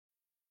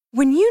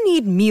When you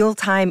need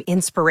mealtime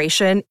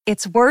inspiration,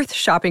 it's worth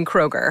shopping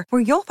Kroger,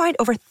 where you'll find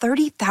over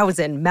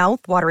 30,000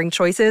 mouth-watering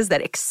choices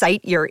that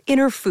excite your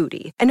inner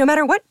foodie. And no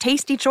matter what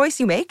tasty choice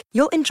you make,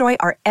 you'll enjoy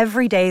our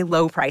everyday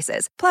low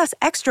prices, plus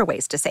extra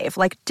ways to save,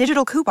 like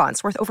digital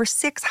coupons worth over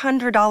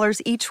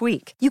 $600 each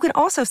week. You can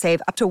also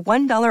save up to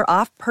 $1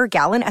 off per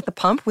gallon at the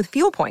pump with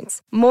fuel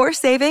points. More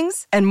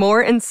savings and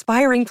more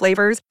inspiring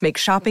flavors make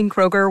shopping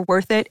Kroger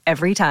worth it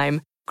every time.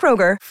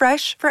 Kroger,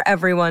 fresh for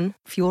everyone.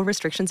 Fuel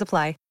restrictions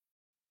apply.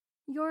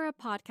 You're a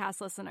podcast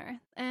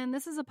listener, and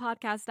this is a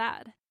podcast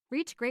ad.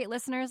 Reach great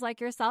listeners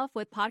like yourself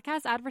with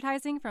podcast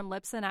advertising from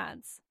Libsyn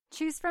Ads.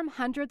 Choose from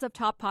hundreds of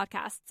top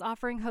podcasts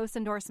offering host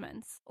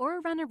endorsements, or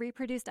run a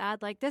reproduced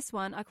ad like this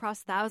one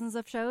across thousands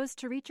of shows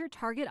to reach your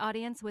target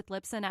audience with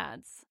Libsyn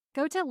Ads.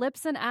 Go to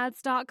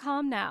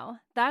libsynads.com now.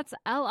 That's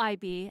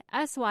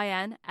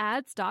LIBSYN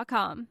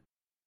ads.com.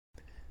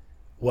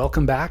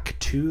 Welcome back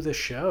to the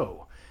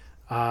show.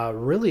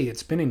 Really,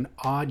 it's been an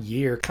odd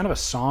year, kind of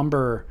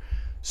a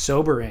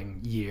sobering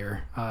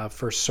year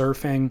for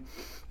surfing,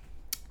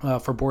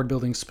 for board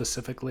building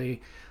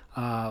specifically.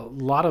 A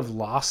lot of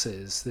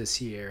losses this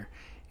year,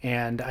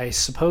 and I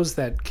suppose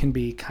that can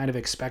be kind of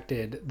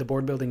expected. The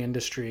board building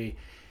industry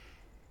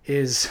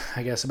is,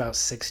 I guess, about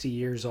 60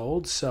 years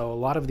old, so a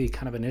lot of the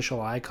kind of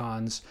initial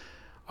icons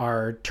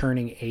are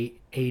turning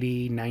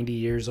 80, 90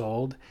 years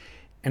old,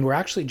 and we're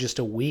actually just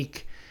a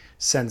week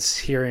since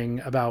hearing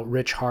about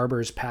Rich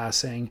Harbor's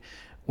passing,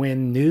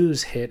 when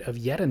news hit of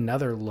yet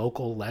another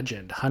local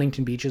legend.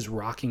 Huntington Beach's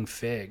Rocking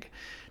Fig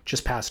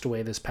just passed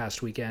away this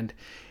past weekend.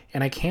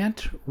 And I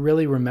can't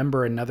really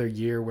remember another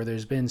year where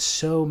there's been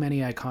so many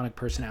iconic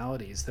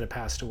personalities that have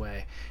passed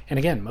away. And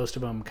again, most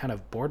of them kind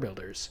of board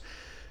builders.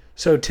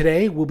 So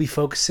today we'll be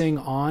focusing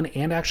on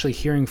and actually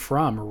hearing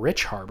from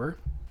Rich Harbor.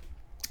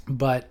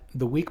 But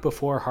the week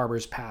before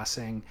Harbor's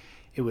passing,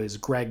 it was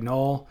Greg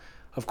Knoll,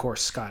 of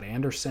course, Scott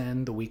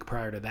Anderson. The week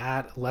prior to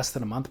that, less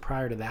than a month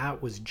prior to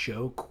that, was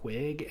Joe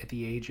Quigg at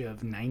the age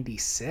of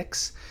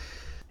 96.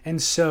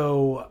 And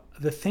so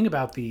the thing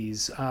about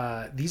these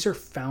are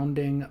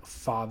founding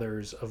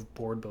fathers of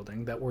board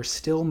building that were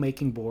still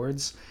making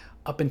boards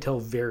up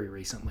until very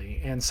recently.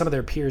 And some of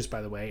their peers,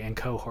 by the way, and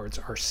cohorts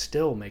are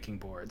still making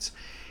boards.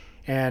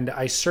 And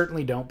I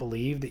certainly don't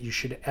believe that you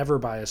should ever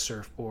buy a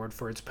surfboard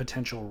for its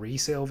potential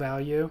resale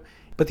value.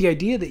 But the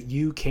idea that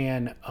you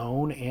can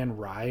own and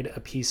ride a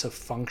piece of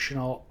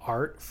functional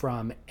art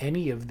from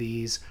any of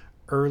these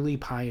early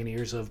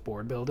pioneers of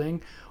board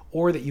building,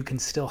 or that you can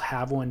still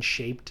have one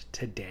shaped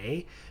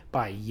today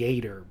by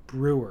Yater,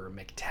 Brewer,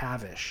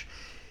 McTavish,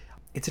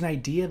 it's an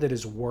idea that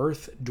is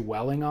worth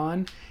dwelling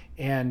on.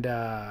 And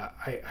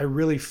I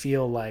really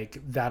feel like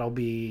that'll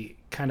be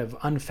kind of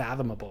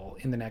unfathomable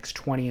in the next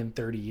 20 and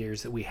 30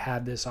 years that we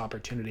had this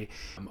opportunity.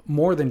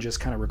 More than just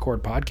kind of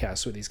record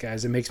podcasts with these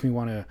guys, it makes me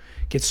want to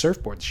get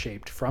surfboards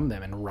shaped from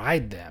them and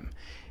ride them.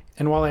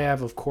 And while I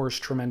have, of course,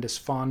 tremendous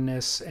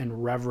fondness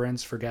and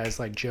reverence for guys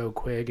like Joe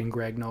Quigg and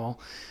Greg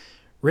Knoll,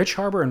 Rich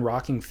Harbor and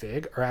Rocking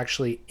Fig are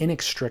actually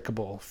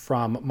inextricable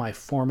from my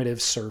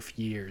formative surf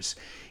years.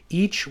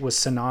 Each was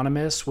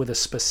synonymous with a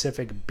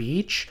specific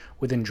beach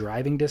within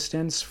driving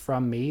distance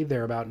from me.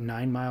 They're about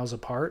 9 miles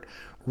apart.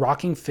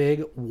 Rocking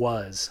Fig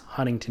was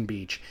Huntington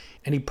Beach,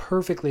 and he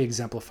perfectly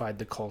exemplified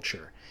the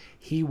culture.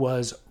 He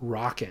was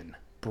rockin',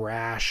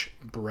 brash,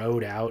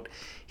 broed out.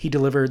 He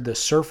delivered the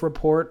Surf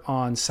Report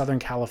on Southern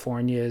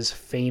California's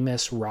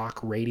famous rock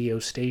radio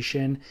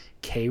station,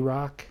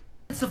 K-Rock.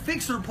 It's the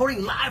Fixer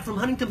reporting live from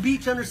Huntington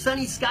Beach under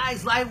sunny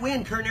skies, light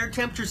wind, current air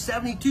temperature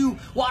 72,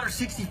 water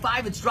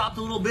 65. It's dropped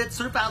a little bit,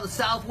 surf out of the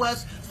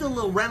southwest, still a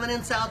little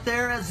remnants out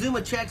there. As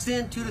Zuma checks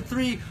in, 2 to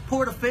 3,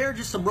 Port Affair,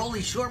 just some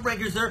rolly short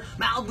breakers there.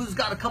 Malibu's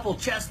got a couple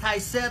chest high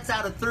sets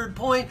out at Third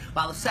Point,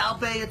 while the South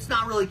Bay, it's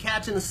not really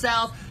catching the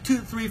south, 2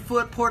 to 3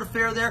 foot Port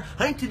Affair there.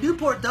 Huntington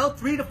Newport though,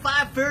 3 to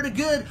 5, fair to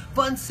good,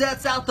 fun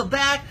sets out the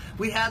back.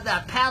 We have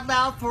that paddle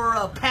out for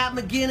Pat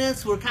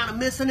McGinnis. We're kind of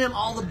missing him.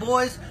 All the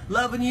boys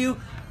loving you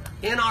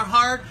in our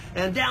heart.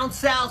 And down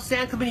south,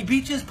 San Clemente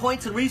Beaches,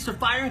 points and reefs are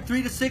firing,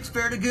 3 to 6,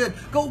 fair to good.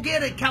 Go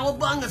get it,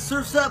 Cowabunga,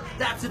 surfs up.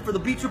 That's it for the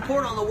Beach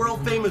Report on the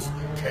world famous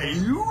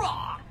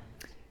K-Rock.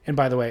 And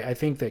by the way, I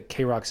think that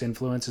K-Rock's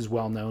influence is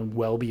well known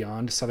well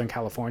beyond Southern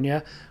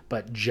California,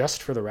 but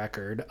just for the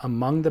record,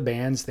 among the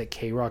bands that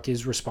K-Rock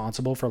is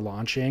responsible for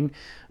launching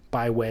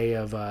by way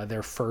of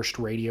their first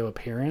radio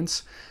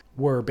appearance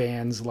were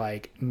bands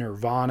like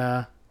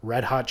Nirvana,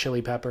 Red Hot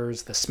Chili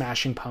Peppers, The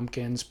Smashing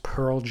Pumpkins,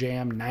 Pearl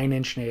Jam, Nine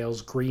Inch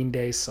Nails, Green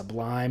Day,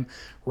 Sublime,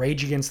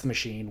 Rage Against the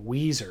Machine,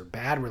 Weezer,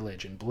 Bad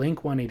Religion,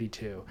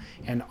 Blink-182,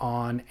 and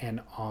on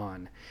and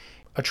on.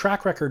 A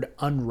track record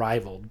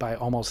unrivaled by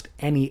almost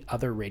any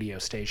other radio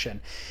station.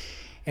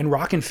 And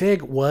Rockin'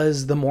 Fig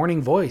was the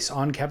morning voice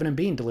on Kevin and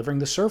Bean, delivering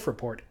the Surf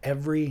Report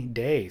every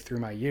day through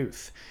my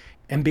youth.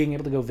 And being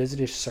able to go visit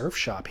his surf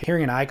shop,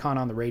 hearing an icon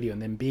on the radio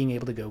and then being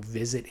able to go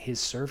visit his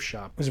surf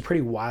shop was a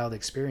pretty wild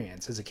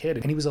experience as a kid.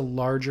 And he was a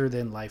larger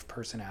than life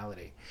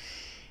personality.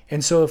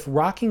 And so if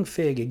Rocking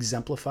Fig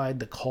exemplified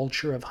the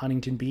culture of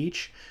Huntington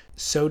Beach,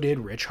 so did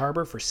Rich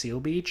Harbor for Seal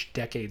Beach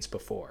decades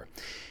before.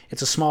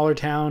 It's a smaller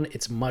town,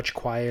 it's much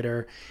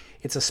quieter,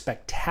 it's a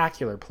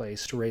spectacular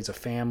place to raise a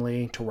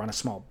family, to run a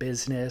small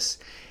business,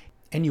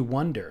 and you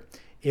wonder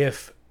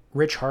if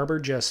Rich Harbor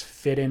just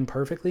fit in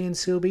perfectly in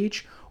Seal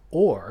Beach,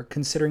 or,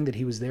 considering that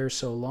he was there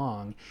so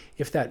long,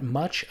 if that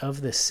much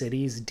of the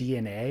city's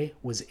DNA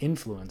was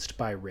influenced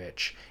by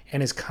Rich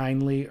and his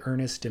kindly,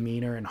 earnest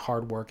demeanor and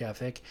hard work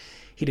ethic.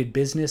 He did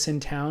business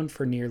in town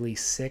for nearly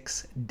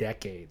 6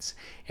 decades,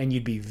 and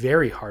you'd be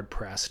very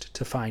hard-pressed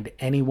to find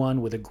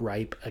anyone with a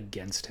gripe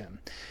against him.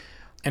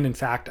 And in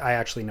fact, I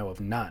actually know of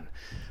none.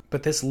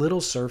 But this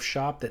little surf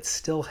shop that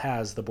still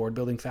has the board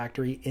building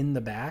factory in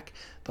the back,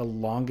 the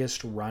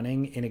longest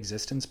running in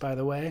existence, by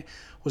the way,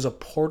 was a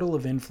portal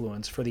of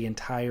influence for the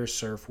entire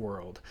surf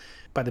world.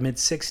 By the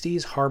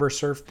mid-60s, Harbor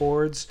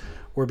surfboards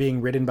were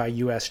being ridden by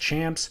U.S.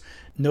 champs.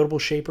 Notable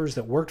shapers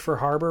that worked for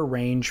Harbor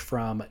range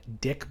from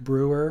Dick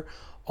Brewer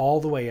all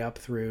the way up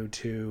through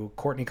to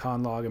Courtney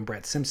Conlogue and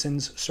Brett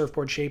Simpson's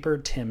surfboard shaper,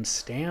 Tim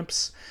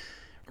Stamps.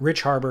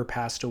 Rich Harbor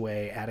passed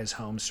away at his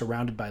home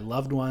surrounded by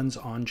loved ones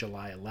on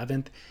July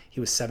 11th.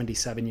 He was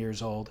 77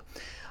 years old.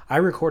 I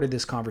recorded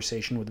this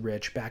conversation with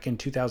Rich back in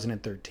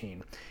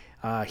 2013.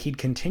 He'd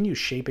continue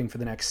shaping for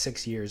the next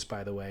 6 years,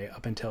 by the way,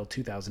 up until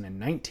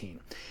 2019.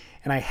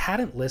 And I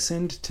hadn't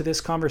listened to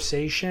this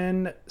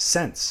conversation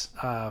since,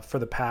 for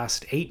the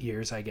past 8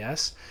 years, I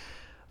guess.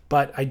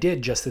 But I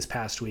did just this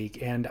past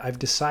week, and I've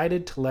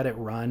decided to let it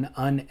run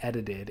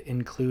unedited,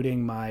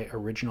 including my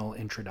original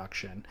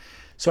introduction.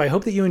 So I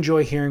hope that you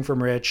enjoy hearing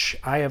from Rich.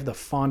 I have the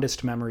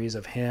fondest memories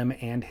of him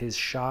and his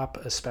shop,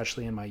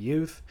 especially in my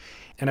youth.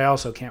 And I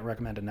also can't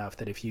recommend enough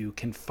that if you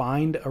can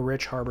find a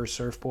Rich Harbor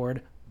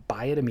surfboard,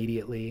 buy it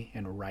immediately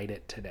and ride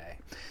it today.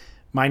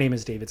 My name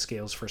is David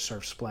Scales for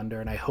Surf Splendor,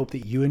 and I hope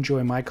that you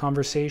enjoy my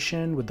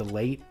conversation with the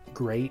late,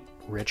 great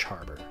Rich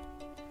Harbor.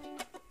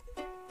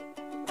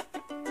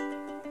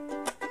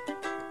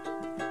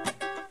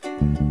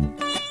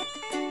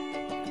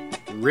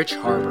 Rich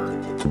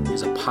Harbor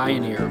is a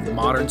pioneer of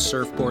modern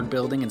surfboard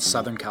building in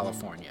Southern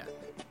California.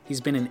 He's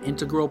been an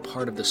integral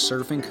part of the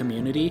surfing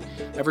community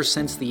ever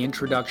since the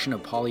introduction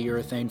of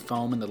polyurethane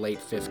foam in the late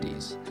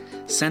 50s.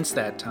 Since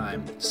that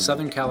time,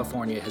 Southern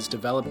California has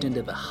developed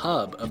into the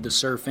hub of the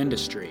surf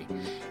industry,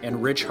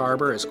 and Rich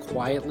Harbor has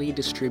quietly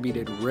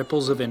distributed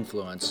ripples of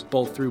influence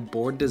both through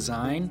board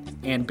design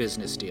and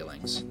business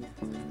dealings.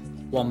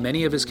 While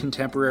many of his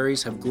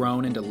contemporaries have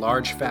grown into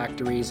large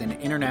factories and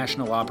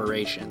international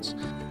operations,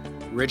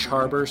 Rich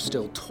Harbor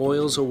still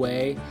toils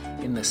away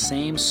in the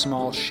same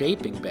small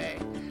shaping bay,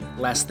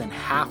 less than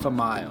half a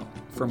mile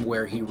from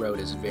where he rode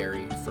his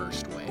very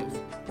first wave.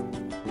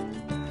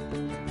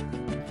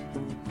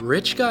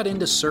 Rich got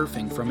into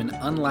surfing from an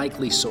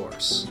unlikely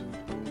source,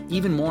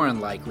 even more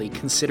unlikely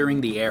considering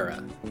the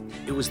era.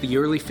 It was the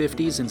early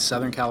 50s in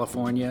Southern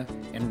California,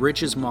 and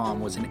Rich's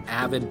mom was an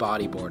avid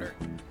bodyboarder.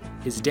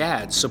 His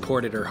dad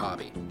supported her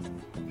hobby.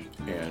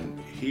 And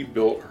he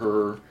built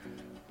her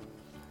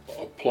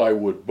a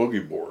plywood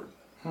boogie board,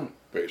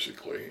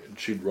 basically, and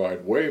she'd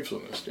ride waves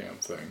on this damn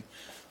thing.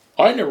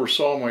 I never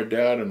saw my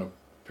dad in a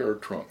pair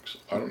of trunks.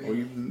 I don't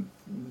even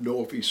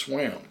know if he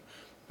swam,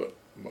 but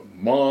my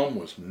mom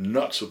was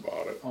nuts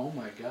about it. Oh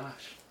my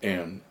gosh.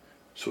 And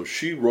so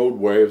she rode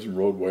waves and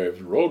rode waves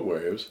and rode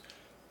waves,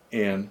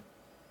 and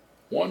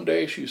one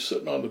day she's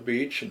sitting on the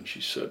beach and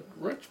she said,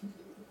 "Rich,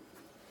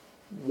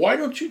 why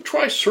don't you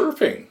try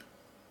surfing?"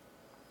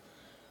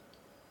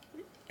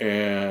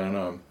 And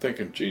I'm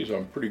thinking, geez,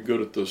 I'm pretty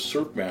good at this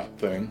surf mat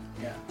thing.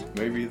 Yeah.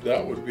 Maybe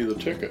that would be the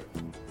ticket.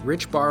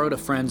 Rich borrowed a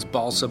friend's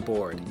balsa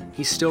board.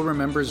 He still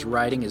remembers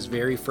riding his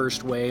very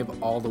first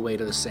wave all the way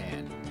to the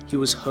sand. He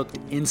was hooked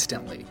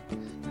instantly.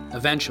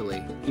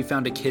 Eventually, he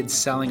found a kid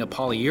selling a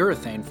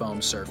polyurethane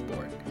foam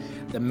surfboard.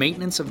 The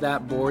maintenance of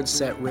that board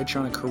set Rich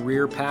on a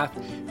career path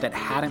that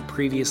hadn't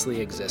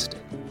previously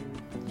existed.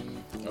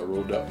 I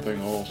rode that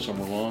thing all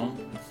summer long,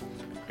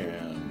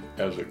 and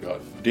as it got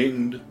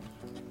dinged,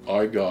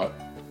 I got,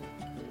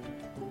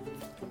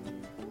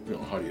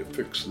 how do you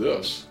fix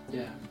this?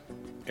 Yeah.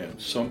 And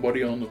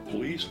somebody on the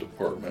police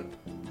department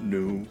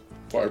knew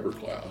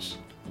fiberglass,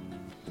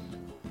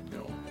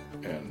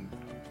 and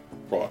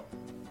brought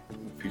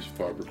a piece of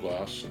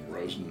fiberglass and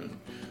resin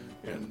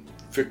and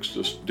fixed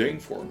this ding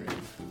for me.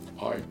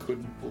 I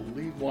couldn't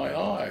believe my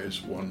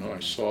eyes when I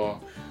saw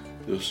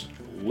this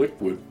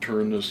liquid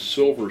turn this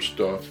silver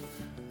stuff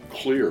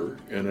clear,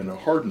 and then it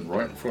hardened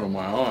right in front of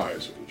my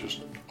eyes. It was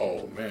just,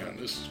 oh man,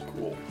 this is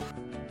cool.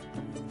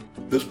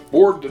 This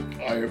board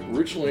that I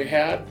originally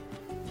had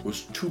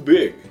was too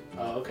big.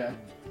 Oh, okay.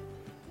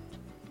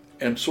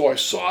 And so I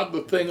sawed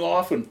the thing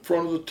off in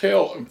front of the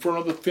tail, in front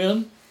of the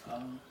fin,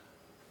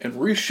 and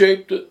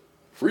reshaped it,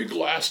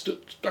 reglassed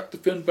it, stuck the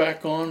fin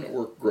back on. It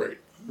worked great.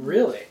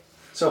 Really?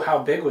 So how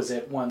big was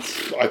it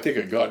once? I think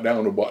it got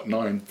down to about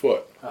 9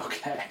 foot.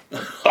 Okay.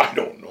 I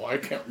don't know. I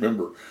can't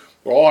remember.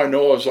 But all I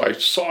know is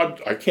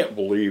I can't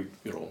believe,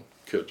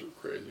 kids are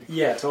crazy.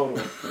 Yeah,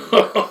 totally.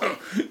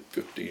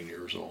 15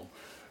 years old.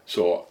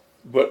 So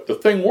But the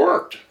thing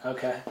worked.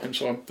 Okay. And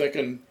so I'm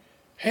thinking,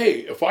 hey,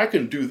 if I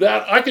can do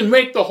that, I can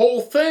make the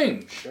whole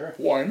thing. Sure.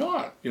 Why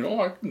not? You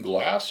know, I can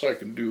glass, I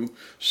can do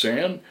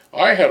sand.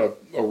 I had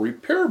a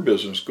repair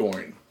business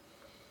going.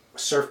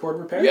 Surfboard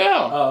repair?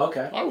 Yeah. Oh,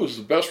 okay. I was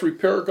the best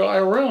repair guy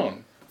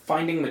around.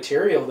 Finding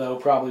material, though,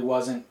 probably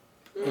wasn't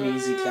an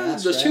easy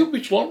task, The right? Seal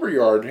Beach Lumber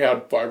Yard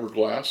had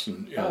fiberglass,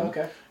 and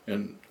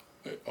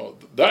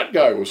that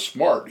guy was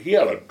smart. He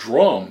had a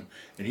drum,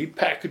 and he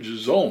packaged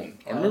his own.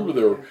 I remember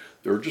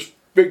they were just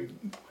big,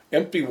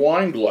 empty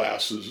wine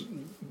glasses,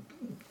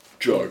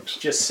 jugs.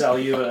 Just sell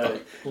you a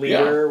liter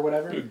Yeah. or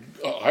whatever?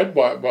 I'd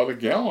buy it by the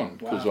gallon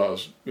because I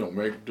was,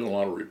 doing a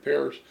lot of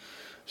repairs.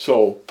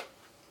 So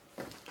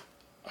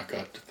I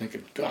got to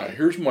thinking, God,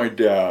 here's my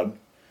dad,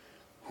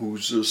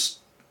 who's this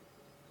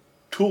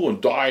tool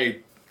and die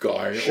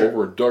guy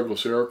over at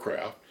Douglas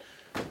Aircraft.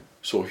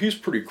 So he's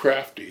pretty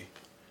crafty.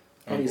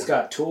 And he's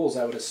got tools,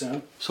 I would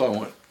assume. So I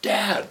went,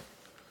 Dad,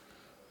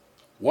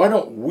 why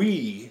don't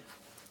we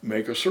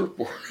make a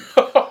surfboard?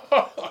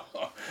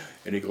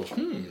 And he goes,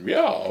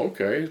 yeah,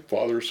 okay.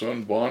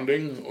 Father-son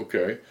bonding,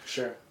 okay.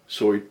 Sure.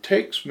 So he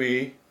takes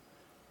me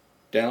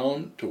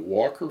down to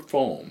Walker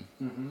Foam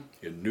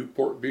in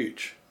Newport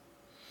Beach.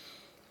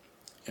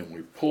 And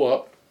we pull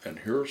up, and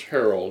here's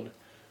Harold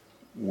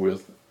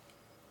with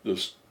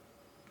this,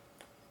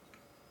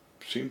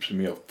 seems to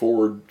me a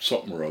Ford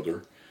something or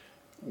other,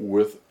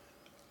 with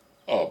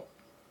a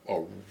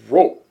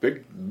rope,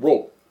 big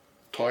rope,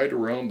 tied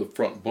around the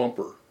front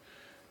bumper,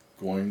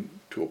 going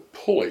to a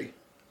pulley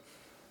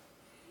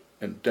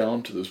and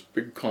down to this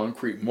big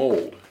concrete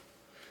mold.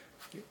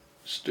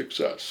 Sticks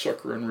that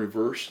sucker in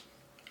reverse,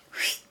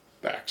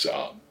 backs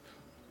out.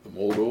 The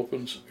mold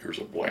opens, here's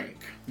a blank.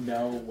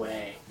 No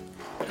way.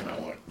 And I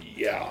went,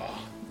 yeah,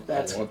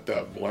 I want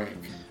that blank.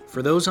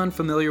 For those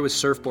unfamiliar with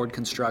surfboard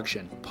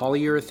construction,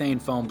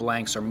 polyurethane foam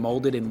blanks are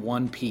molded in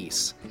one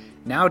piece.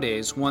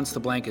 Nowadays, once the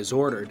blank is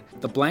ordered,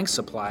 the blank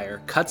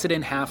supplier cuts it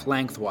in half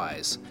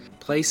lengthwise,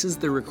 places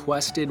the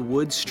requested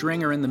wood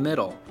stringer in the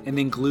middle, and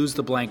then glues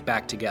the blank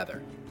back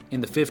together.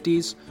 In the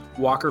 50s,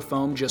 Walker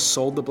Foam just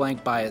sold the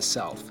blank by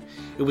itself.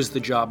 It was the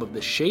job of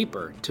the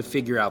shaper to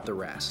figure out the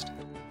rest.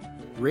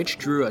 Rich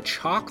drew a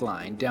chalk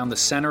line down the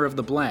center of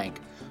the blank,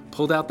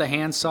 pulled out the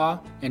handsaw,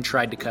 and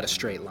tried to cut a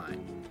straight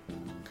line.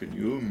 Can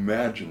you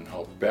imagine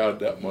how bad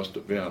that must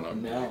have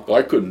been? No.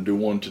 I couldn't do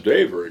one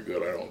today very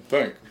good, I don't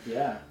think.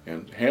 Yeah.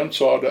 And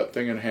handsawed that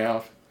thing in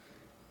half,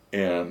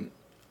 and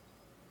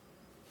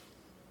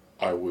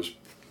I was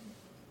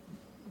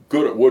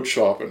good at wood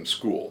shop in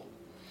school.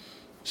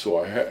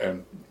 So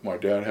and my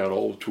dad had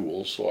all the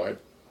tools, so I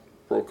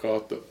broke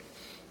out the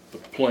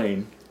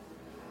plane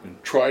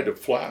and tried to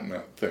flatten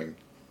that thing,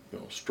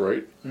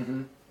 straight,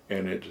 and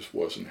it just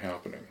wasn't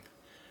happening.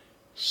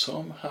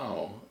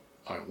 Somehow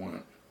I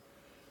went,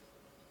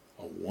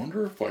 I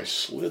wonder if I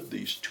slid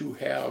these two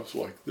halves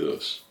like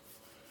this,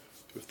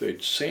 if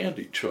they'd sand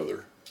each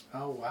other.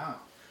 Oh, wow.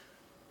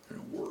 And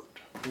it worked.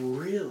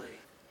 Really?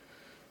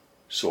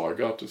 So I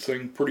got the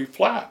thing pretty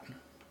flat.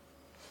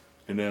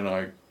 And then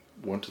I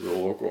went to the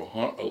local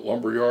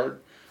lumber yard,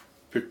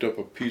 picked up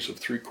a piece of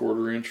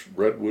 3/4 inch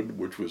redwood,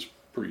 which was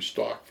pretty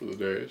stock for the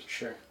days.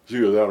 Sure. It was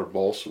either that or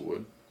balsa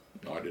wood.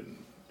 I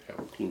didn't have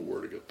a clue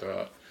where to get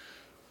that.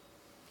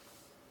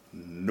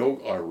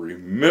 I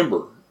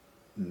remember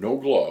no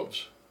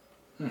gloves,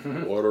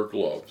 water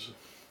gloves.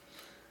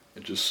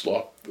 And just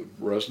slopped the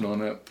resin on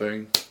that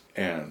thing,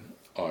 and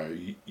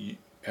I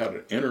had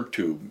an inner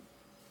tube.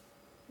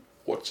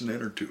 What's an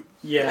inner tube?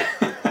 Yeah.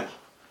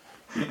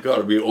 You've got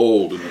to be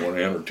old to know what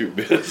an inner tube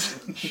is.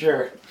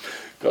 Sure.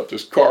 Got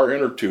this car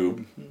inner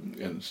tube,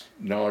 and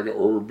now I got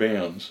rubber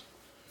bands.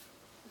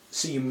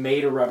 So you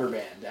made a rubber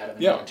band out of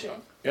an inner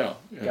tube? Yeah.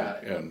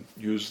 Got it. And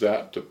used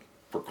that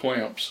for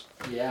clamps.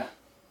 Yeah.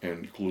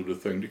 And glued the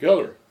thing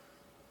together.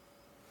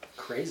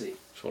 Crazy.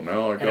 So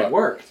now And it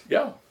worked?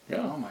 Yeah.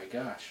 Oh my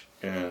gosh.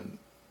 And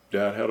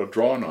Dad had a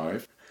draw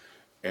knife,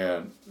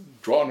 and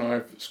draw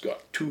knife has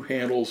got two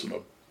handles and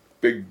a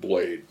big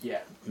blade.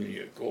 Yeah. And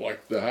you go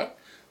like that,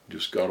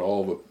 just got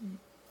all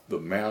the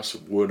mass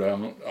of wood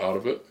out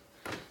of it,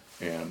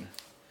 and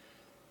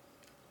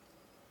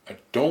I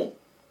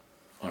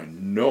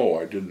know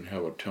I didn't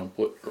have a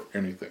template or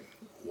anything.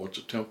 What's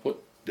a template?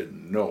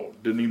 Didn't know.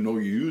 Didn't even know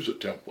you use a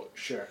template.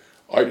 Sure.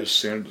 I just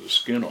sanded the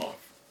skin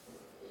off,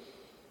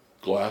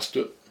 glassed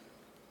it,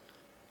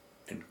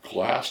 and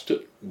glassed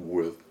it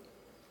with,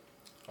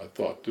 I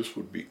thought this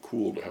would be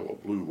cool to have a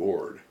blue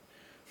board.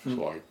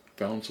 So I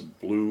found some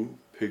blue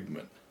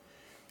pigment.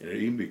 And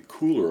it'd even be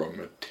cooler on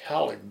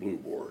metallic blue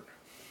board.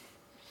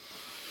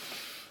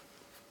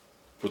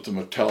 Put the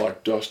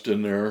metallic dust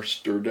in there,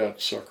 stirred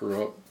that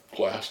sucker up,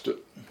 glassed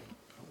it.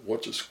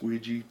 What's a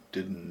squeegee?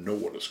 Didn't know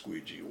what a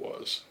squeegee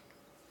was.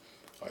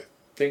 I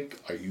think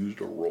I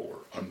used a roller.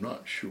 I'm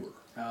not sure.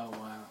 Oh,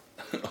 wow.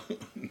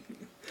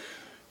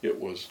 It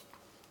was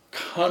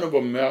kind of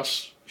a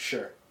mess.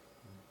 Sure.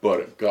 But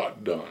it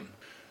got done.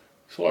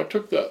 So I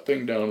took that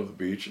thing down to the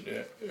beach,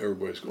 and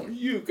everybody's going,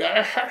 you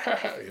guys,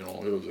 it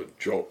was a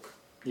joke.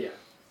 Yeah.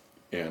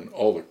 and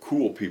all the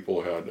cool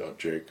people had a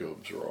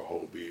Jacobs or a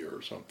Hobie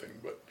or something,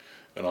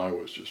 and I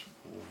was just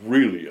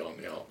really on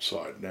the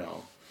outside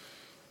now.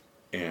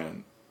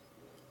 And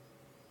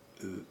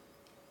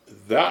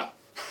that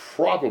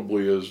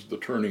probably is the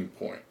turning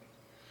point,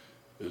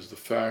 is the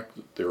fact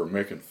that they were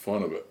making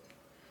fun of it.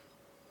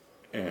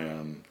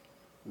 And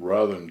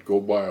rather than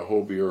go buy a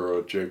Hobie or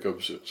a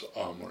Jacobs, it's,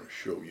 I'm going to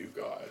show you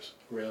guys.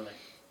 Really?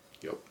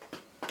 Yep.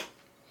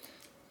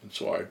 And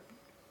so I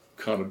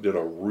kind of did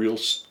a real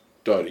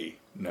study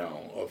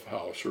now of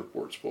how a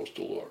surfboard's supposed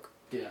to look.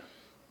 Yeah.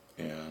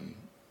 And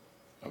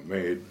I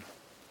made,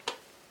 I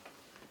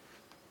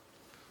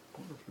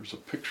wonder if there's a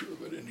picture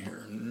of it in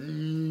here.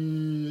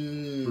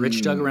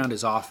 Rich dug around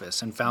his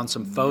office and found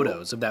some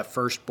photos of that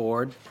first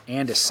board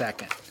and a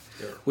second,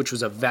 which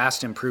was a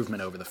vast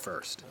improvement over the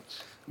first.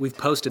 We've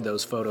posted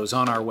those photos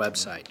on our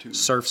website,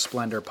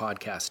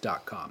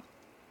 surfsplendorpodcast.com.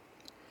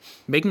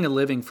 Making a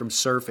living from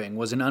surfing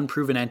was an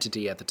unproven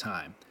entity at the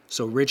time,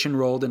 so Rich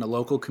enrolled in a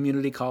local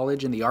community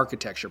college in the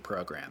architecture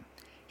program.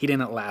 He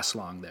didn't last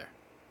long there.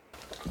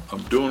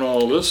 I'm doing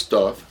all this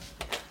stuff,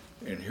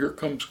 and here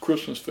comes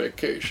Christmas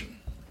vacation.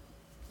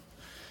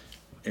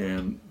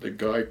 And the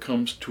guy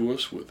comes to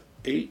us with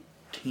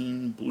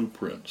 18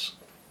 blueprints.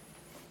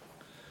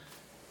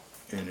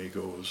 And he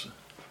goes,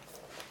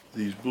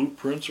 these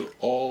blueprints are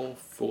all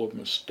full of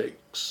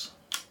mistakes.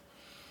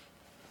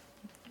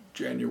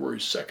 January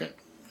 2nd,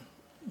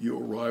 you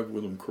arrive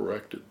with them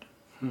corrected.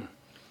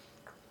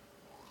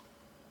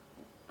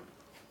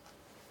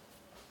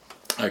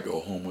 I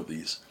go home with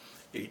these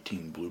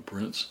 18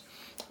 blueprints,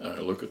 and I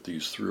look at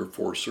these 3 or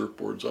 4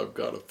 surfboards I've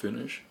got to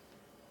finish.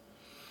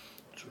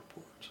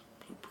 Surfboards,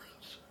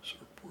 blueprints,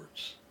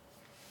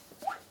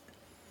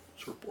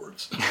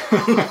 surfboards.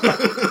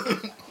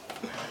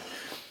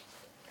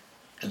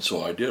 And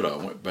so I did. I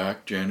went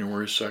back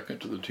January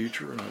 2nd to the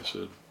teacher, and I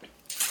said,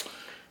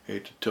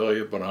 hate to tell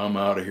you, but I'm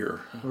out of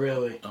here.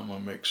 Really? I'm going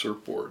to make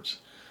surfboards.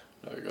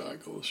 That guy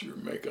goes, you're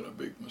making a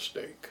big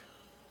mistake.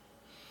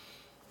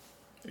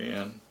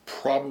 And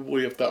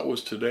probably if that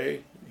was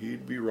today,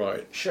 he'd be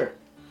right. Sure.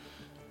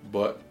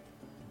 But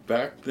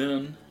back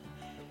then,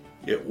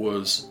 it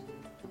was,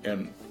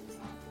 and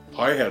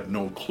I had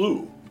no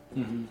clue,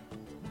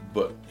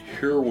 but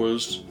here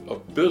was a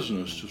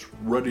business just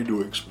ready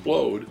to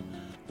explode.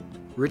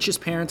 Rich's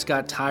parents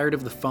got tired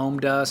of the foam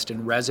dust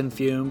and resin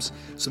fumes,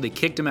 so they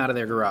kicked him out of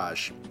their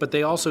garage. But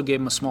they also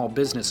gave him a small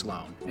business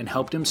loan and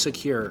helped him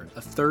secure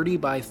a 30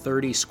 by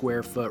 30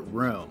 square foot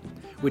room,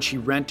 which he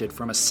rented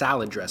from a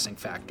salad dressing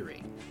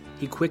factory.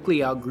 He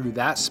quickly outgrew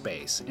that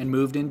space and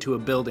moved into a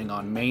building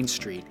on Main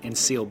Street in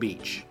Seal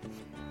Beach.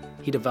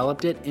 He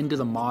developed it into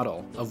the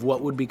model of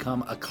what would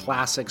become a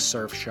classic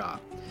surf shop.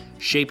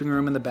 Shaping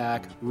room in the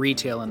back,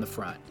 retail in the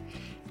front.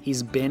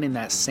 He's been in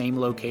that same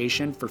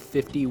location for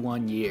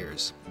 51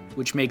 years,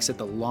 which makes it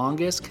the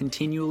longest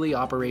continually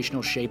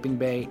operational shaping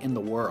bay in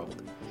the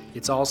world.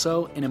 It's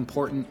also an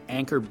important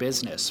anchor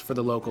business for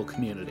the local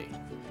community.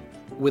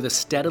 With a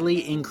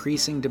steadily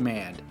increasing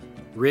demand,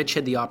 Rich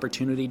had the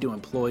opportunity to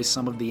employ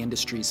some of the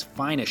industry's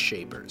finest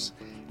shapers,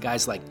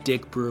 guys like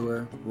Dick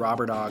Brewer,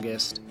 Robert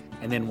August,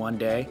 and then one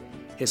day,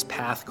 his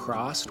path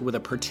crossed with a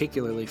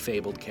particularly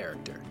fabled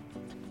character.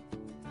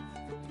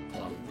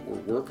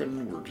 We're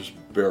working, we're just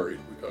buried.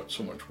 We got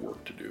so much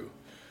work to do.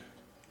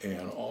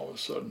 And all of a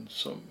sudden,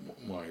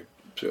 my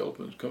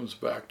salesman comes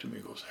back to me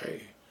and goes,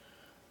 hey,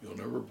 you'll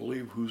never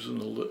believe who's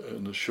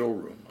in the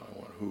showroom. I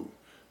went, who?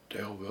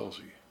 Dale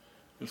Velzy.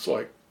 It's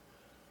like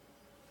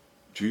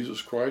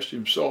Jesus Christ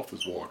himself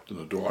has walked in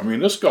the door. I mean,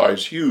 this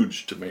guy's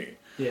huge to me.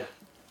 Yeah.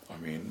 I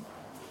mean,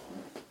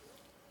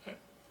 I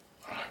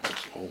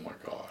was, oh my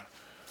God.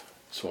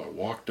 So I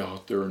walked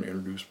out there and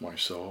introduced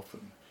myself,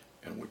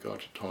 and we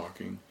got to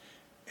talking.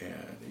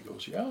 And he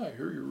goes, yeah, I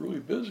hear you're really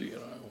busy.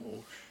 And I went,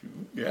 well,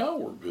 shoot, yeah,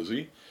 we're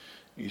busy.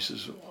 He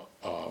says,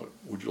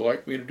 would you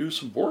like me to do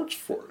some boards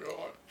for you?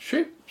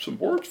 Shape some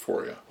boards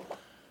for you?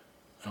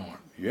 I went,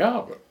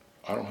 yeah, but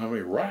I don't have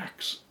any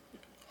racks.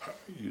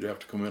 You'd have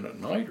to come in at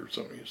night or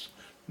something. He says,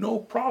 no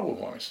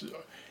problem. I said,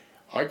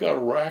 I got a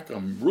rack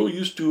I'm real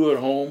used to at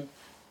home,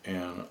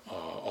 and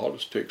I'll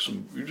just take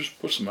some, you just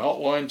put some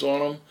outlines on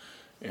them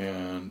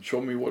and show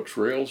me what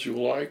trails you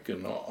like,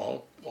 and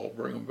I'll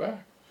bring them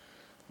back.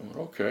 I went,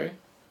 okay.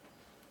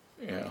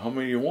 And how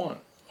many you want?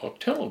 Oh,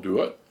 10 will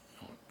do it.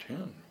 I went,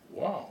 10?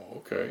 Wow,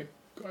 okay.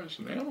 Guy's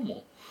an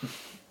animal.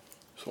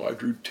 So I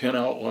drew 10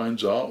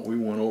 outlines out. We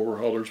went over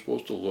how they're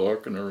supposed to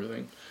look and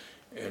everything.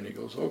 And he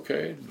goes,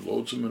 okay,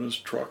 loads them in his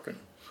truck and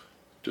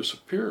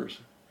disappears.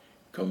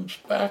 Comes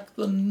back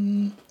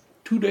 2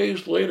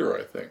 days later,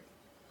 I think.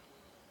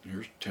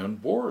 Here's 10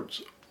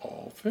 boards,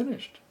 all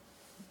finished.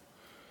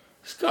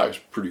 This guy's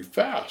pretty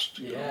fast.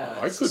 Yeah,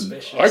 I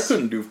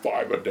couldn't do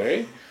 5 a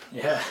day.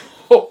 Yeah.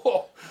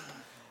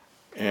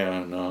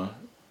 And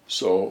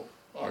so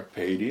I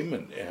paid him,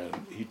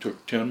 and he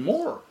took 10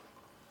 more.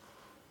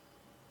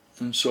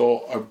 And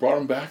so I brought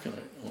him back, and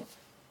I went,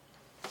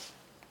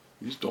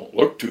 these don't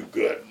look too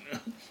good.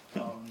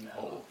 Oh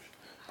no.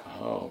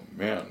 Oh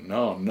man,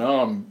 now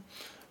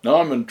Now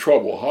I'm in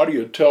trouble. How do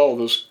you tell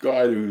this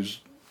guy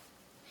who's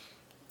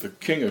the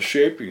king of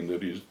shaping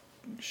that he's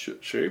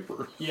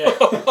shaper?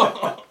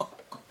 Yeah.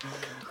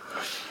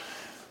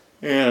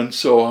 And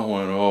so I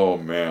went, oh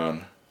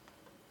man.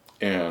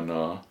 And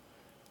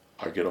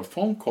I get a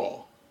phone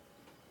call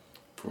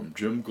from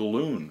Jim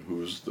Galloon,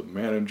 who's the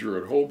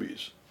manager at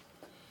Hobie's.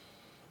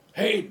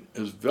 Hey,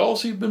 has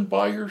Velsey been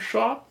by your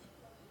shop?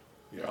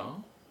 Yeah,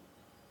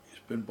 he's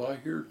been by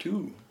here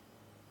too.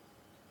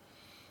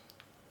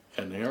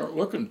 And they aren't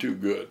looking too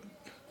good.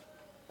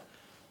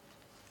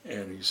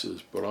 And he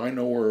says, but I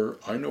know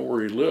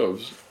where he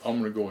lives. I'm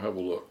going to go have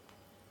a look.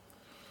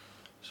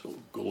 So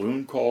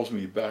Galloon calls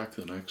me back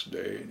the next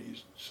day and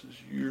he says,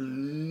 you're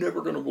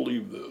never going to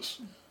believe this.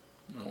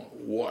 I went,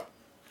 what?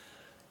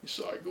 He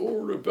said, I go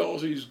over to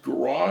Velsey's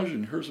garage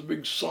and here's a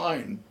big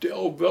sign,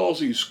 Del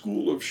Velsey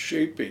School of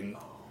Shaping.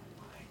 Oh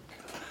my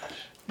gosh.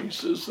 He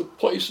says, the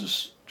place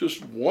is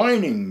just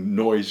whining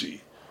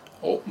noisy.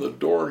 Open the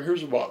door and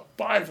here's about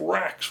 5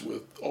 racks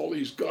with all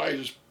these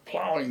guys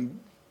plowing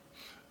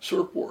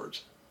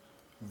surfboards.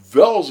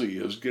 Velsey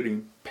is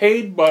getting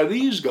paid by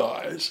these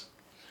guys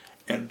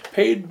and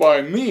paid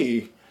by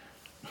me.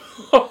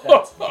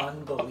 That's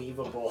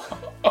unbelievable.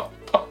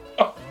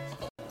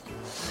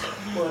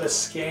 What a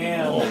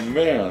scam. Oh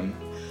man.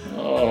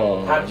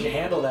 Oh. How did you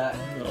handle that?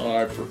 Oh,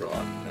 I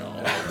forgot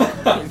now.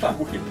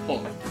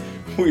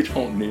 we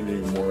don't need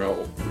any more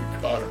help.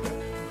 We got it.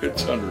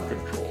 It's under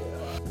control.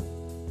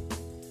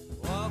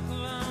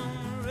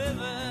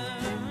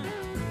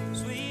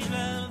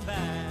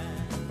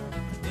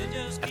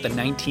 At the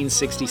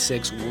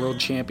 1966 World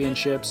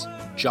Championships,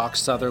 Jock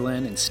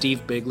Sutherland and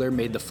Steve Bigler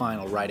made the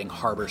final riding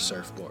Harbor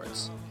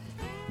surfboards.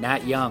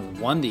 Nat Young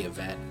won the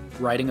event,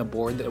 riding a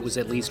board that was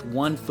at least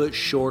 1 foot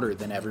shorter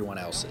than everyone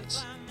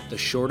else's. The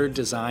shorter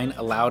design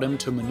allowed him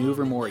to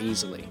maneuver more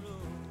easily.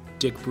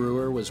 Dick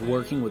Brewer was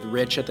working with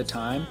Rich at the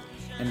time,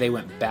 and they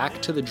went back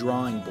to the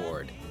drawing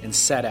board and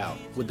set out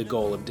with the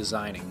goal of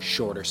designing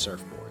shorter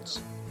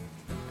surfboards.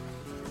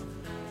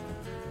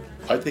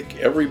 I think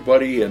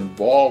everybody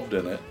involved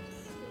in it,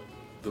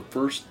 the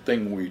first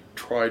thing we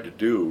tried to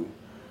do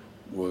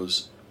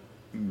was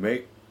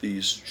make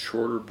these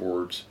shorter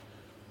boards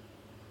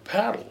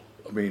paddle.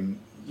 I mean,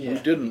 we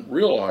didn't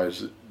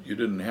realize that you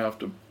didn't have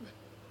to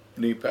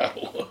knee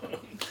paddle,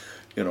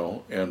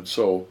 and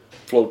so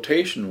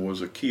flotation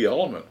was a key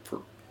element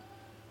for,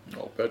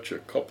 I'll bet you, a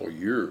couple of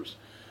years.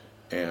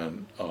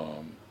 And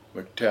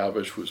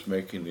McTavish was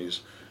making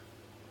these,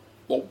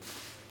 well,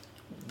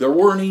 there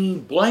weren't any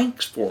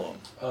blanks for them.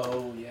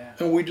 Oh, yeah.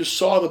 And we just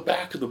saw the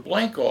back of the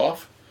blank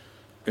off,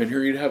 and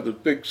here you'd have the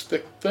big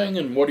thick thing,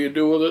 and what do you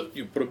do with it?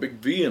 You put a big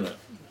V in it.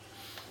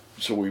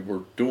 So we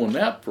were doing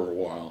that for a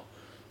while.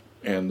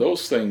 And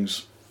those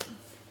things,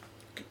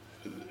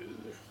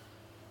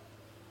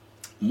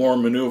 more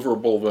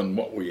maneuverable than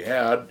what we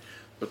had,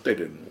 but they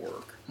didn't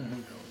work.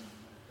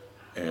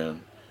 Mm-hmm.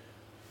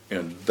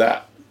 And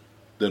that,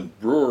 then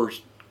Brewer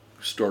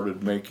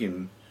started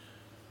making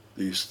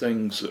these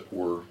things that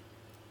were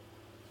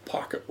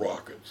pocket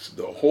rockets.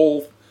 The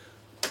whole,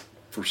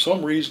 for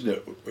some reason,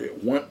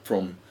 it went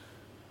from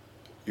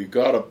you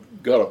got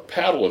to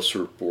paddle a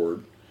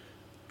surfboard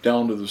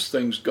down to this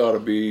thing's got to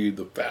be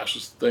the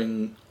fastest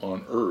thing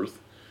on earth,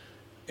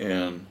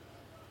 and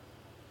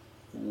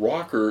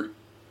rocker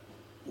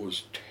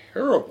was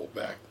terrible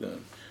back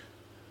then.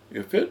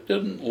 If it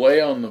didn't lay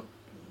on the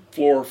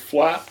floor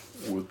flat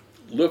with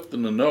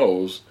lifting the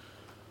nose,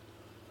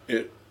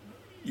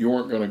 you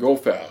weren't going to go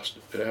fast.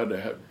 It had to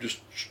have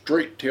just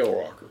straight tail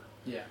rocker.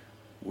 Yeah.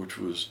 Which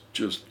was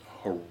just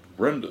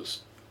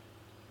horrendous.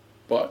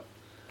 But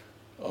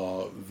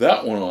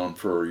that went on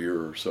for a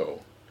year or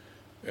so.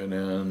 And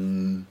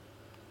then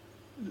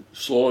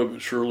slowly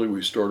but surely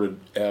we started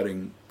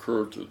adding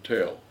curve to the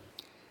tail.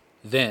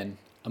 Then,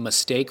 a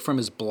mistake from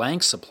his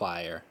blank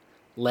supplier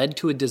led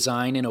to a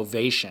design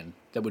innovation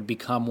that would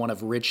become one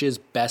of Rich's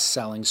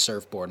best-selling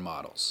surfboard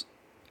models.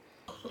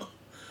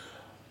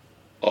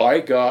 I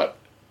got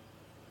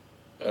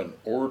an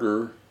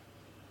order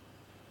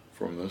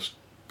from this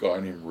guy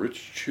named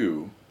Rich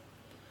Chu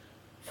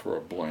for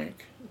a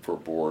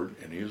board,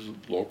 and he was a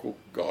local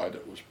guy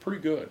that was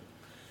pretty good.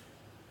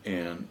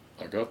 And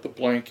I got the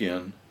blank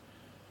in,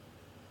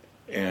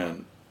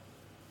 and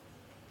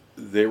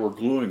they were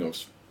gluing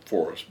us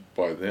for us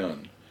by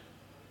then,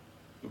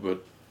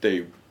 but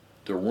there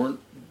weren't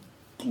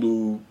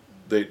glue.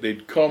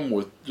 They'd come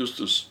with just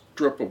a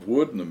strip of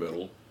wood in the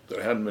middle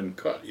that hadn't been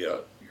cut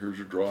yet. Here's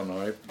your draw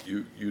knife.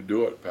 You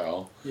do it,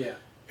 pal. Yeah.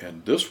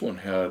 And this one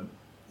had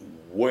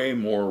way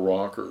more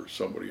rocker.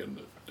 Somebody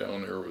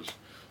down there was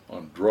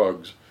on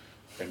drugs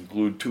and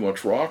glued too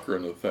much rocker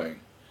in the thing.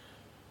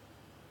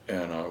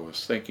 And I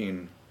was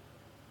thinking,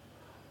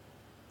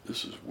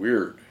 this is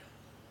weird.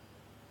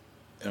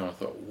 And I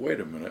thought, wait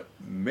a minute,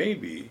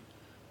 maybe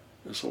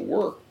this will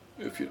work.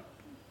 If you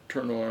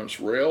turn it on its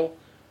rail,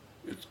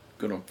 it's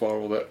going to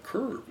follow that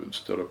curve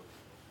instead of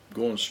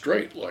going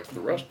straight like the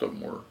rest of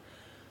them were.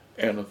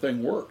 And the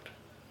thing worked.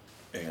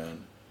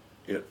 And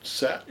it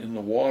sat in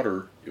the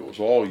water. It was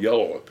all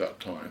yellow at that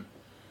time.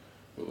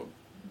 with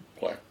a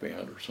black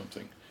band or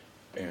something,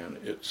 and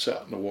it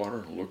sat in the water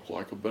and looked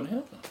like a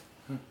banana.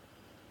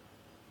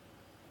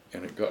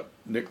 And it got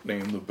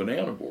nicknamed the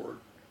banana board.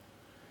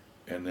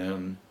 And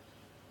then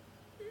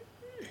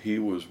he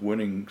was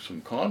winning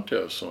some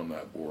contests on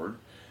that board,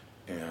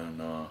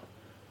 and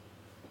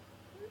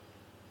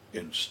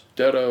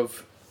instead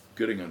of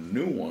getting a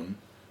new one,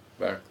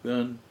 back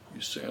then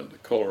you sanded the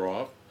color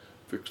off,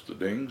 fixed the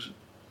dings,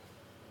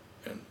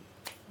 and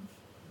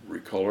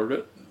recolored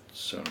it, and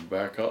sent them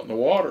back out in the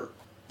water.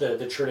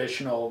 The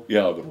traditional,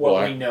 Yeah, the what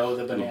black, we know,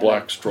 the banana. the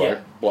black stripe,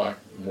 Yeah. black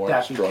and white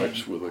That stripes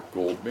became- with a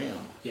gold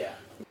band. Yeah.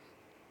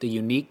 The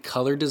unique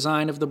color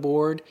design of the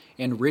board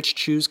and Rich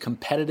Chew's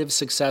competitive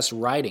success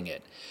riding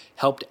it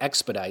helped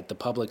expedite the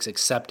public's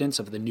acceptance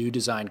of the new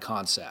design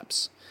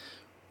concepts.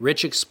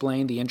 Rich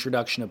explained the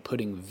introduction of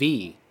putting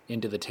V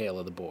into the tail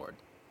of the board.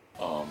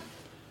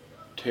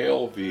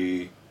 Tail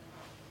V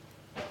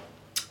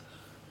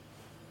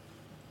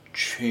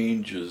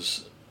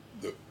changes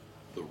the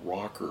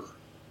rocker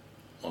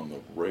on the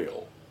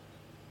rail,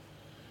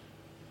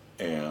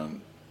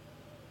 and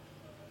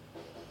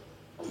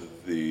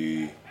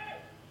the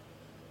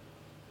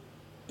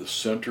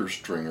center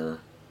stringer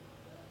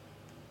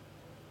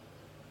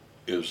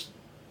is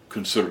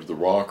considered the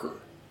rocker,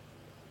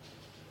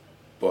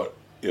 but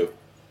if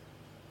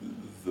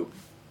the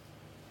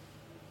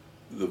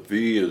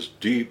V is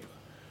deep,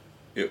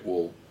 it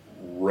will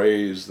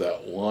raise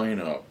that line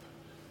up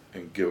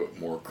and give it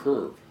more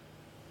curve.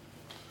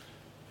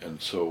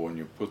 And so when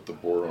you put the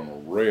board on a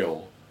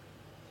rail,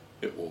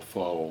 it will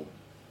follow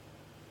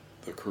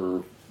the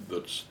curve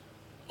that's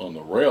on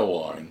the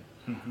rail line,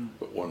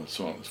 but when it's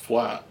on its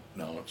flat,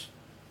 now it's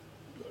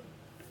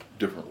a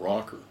different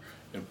rocker,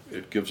 and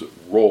it gives it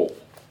roll.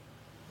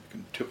 You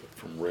can tip it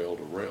from rail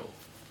to rail.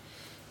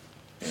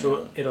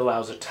 So it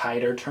allows a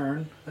tighter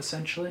turn,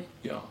 essentially?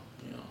 Yeah.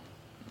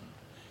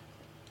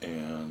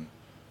 And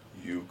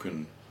you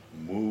can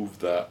move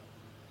that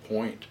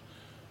point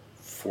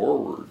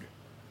forward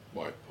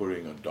by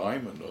putting a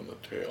diamond on the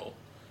tail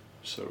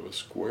instead of a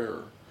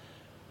square,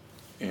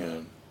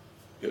 and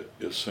it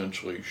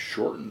essentially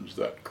shortens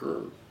that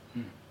curve.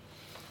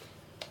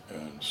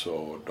 And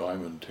so a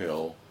diamond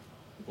tail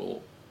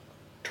will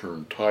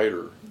turn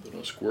tighter than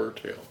a square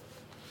tail.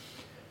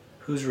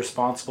 Who's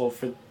responsible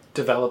for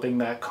developing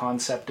that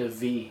concept of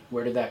V?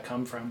 Where did that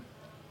come from?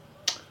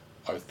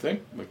 I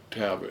think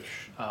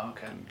McTavish Oh,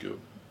 okay. can give,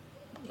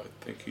 I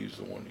think he's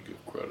the one to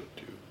give credit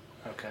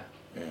to. Okay.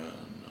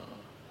 And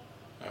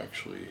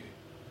actually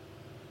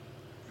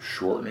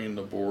shortening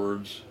the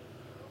boards,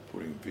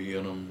 putting V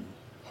in them,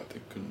 I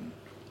think can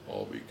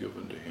all be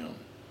given to him.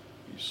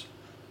 He's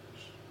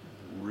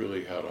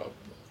really had a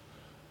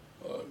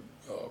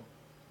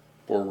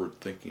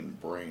forward-thinking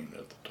brain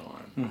at the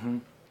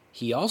time.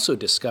 He also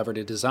discovered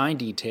a design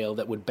detail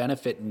that would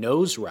benefit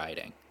nose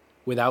riding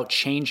without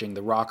changing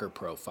the rocker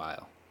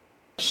profile.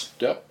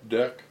 Step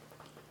deck,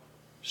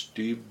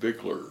 Steve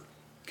Bigler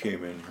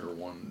came in here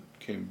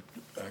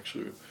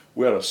actually,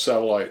 we had a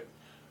satellite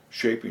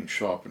shaping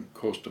shop in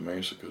Costa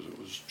Mesa because it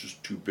was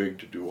just too big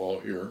to do all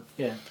here.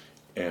 Yeah.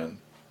 And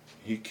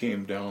he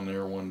came down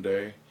there one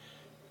day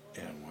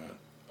and went,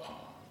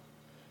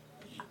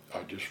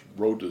 I just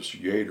rode this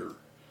Yater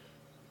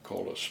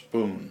called a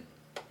Spoon,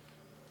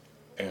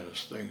 and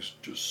this thing's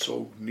just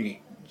so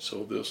neat,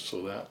 so this,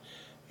 so that.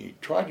 He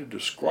tried to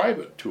describe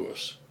it to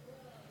us,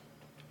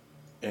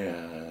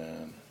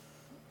 and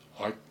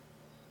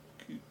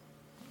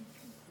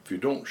if you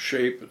don't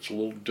shape, it's a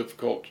little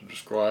difficult to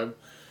describe,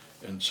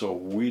 and so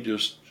we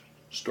just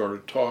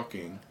started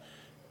talking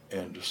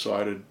and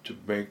decided to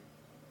make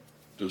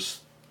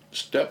this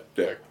step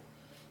deck,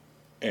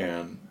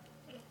 and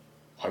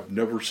I've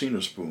never seen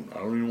a spoon. I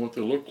don't even know what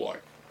they look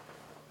like.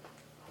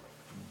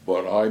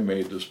 But I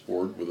made this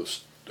board with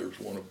there's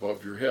one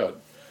above your head.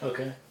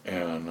 Okay.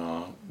 And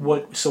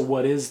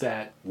what is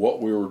that?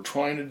 what we were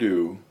trying to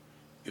do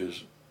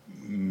is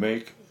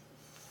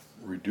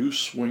reduce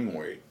swing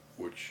weight,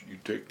 which you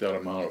take that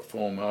amount of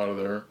foam out of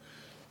there,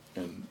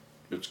 and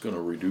it's going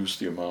to reduce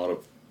the amount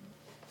of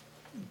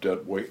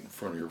dead weight in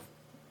front of your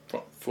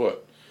front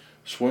foot.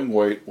 Swing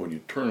weight, when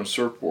you turn a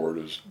surfboard,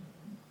 is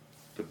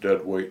the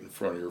dead weight in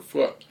front of your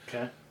foot.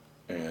 Okay.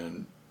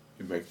 And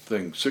you make the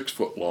thing 6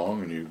 foot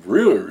long and you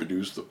really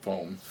reduce the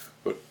foam,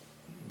 but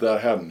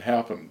that hadn't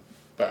happened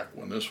back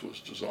when this was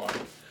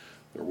designed.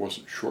 There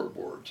wasn't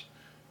shortboards.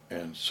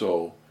 And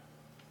so,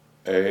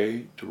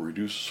 to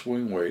reduce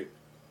swing weight,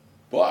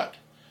 but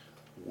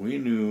we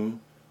knew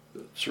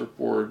that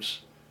surfboards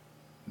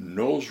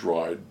nose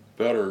ride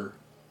better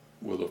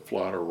with a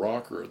flatter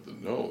rocker at the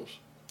nose.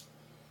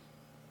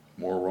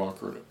 More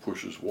rocker and it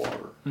pushes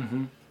water.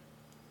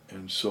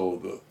 And so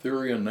the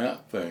theory in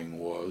that thing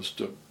was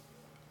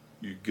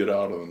you get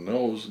out of the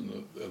nose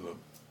and the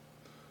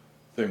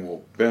thing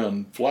will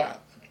bend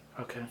flat.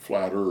 Okay.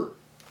 Flatter,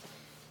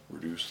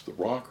 reduce the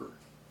rocker.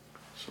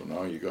 So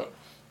now you got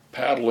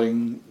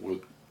paddling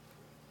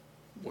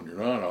when you're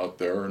not out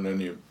there, and then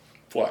you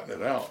flatten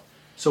it out.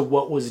 So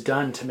what was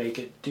done to make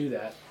it do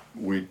that?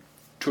 We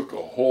took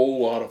a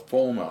whole lot of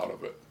foam out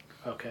of it,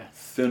 Okay.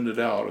 thinned it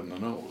out in the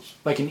nose.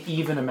 Like an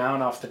even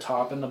amount off the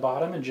top and the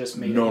bottom, and just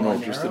made it more No,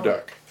 narrow? just the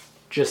deck.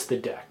 Just the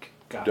deck.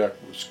 Got Deck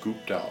was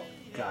scooped out.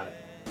 it. Got it.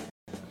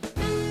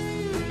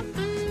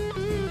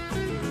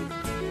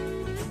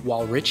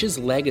 While Rich's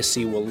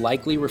legacy will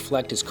likely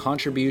reflect his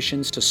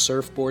contributions to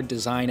surfboard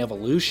design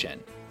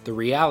evolution, the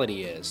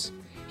reality is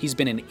he's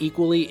been an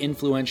equally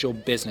influential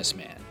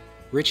businessman.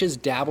 Rich has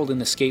dabbled in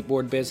the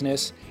skateboard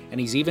business, and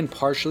he's even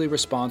partially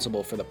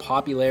responsible for the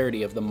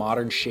popularity of the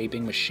modern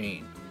shaping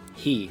machine.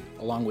 He,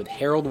 along with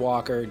Harold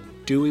Walker,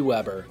 Dewey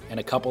Weber, and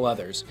a couple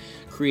others,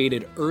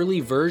 created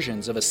early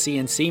versions of a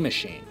CNC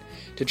machine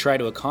to try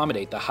to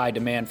accommodate the high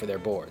demand for their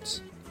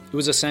boards. It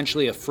was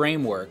essentially a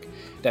framework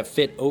that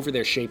fit over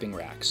their shaping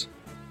racks.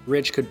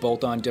 Rich could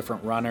bolt on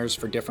different runners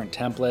for different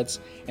templates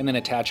and then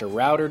attach a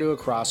router to a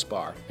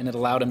crossbar, and it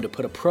allowed him to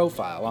put a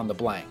profile on the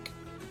blank.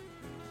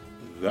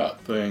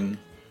 That thing,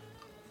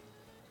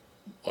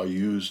 I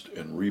used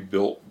and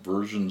rebuilt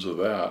versions of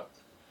that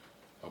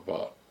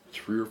about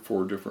 3 or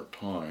 4 different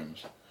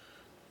times,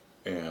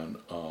 and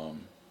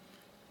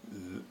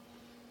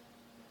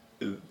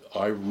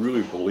I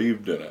really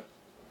believed in it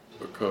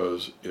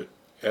because it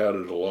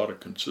added a lot of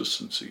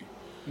consistency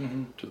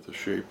to the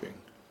shaping.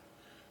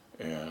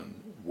 And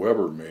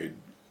Weber made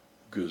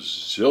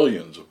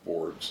gazillions of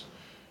boards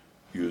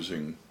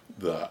using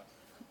that,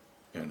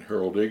 and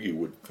Harold Iggy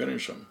would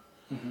finish them.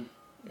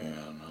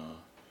 And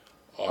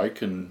I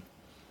can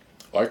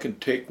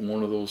take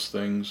one of those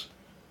things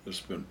that's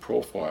been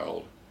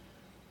profiled,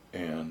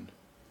 and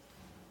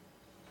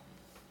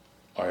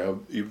I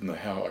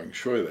can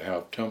show you the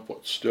half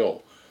template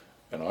still,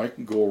 and I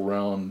can go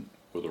around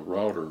with a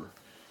router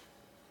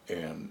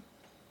and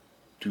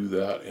do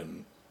that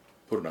and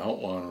put an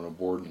outline on a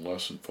board in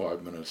less than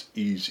 5 minutes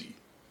easy.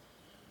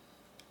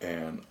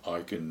 And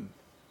I can,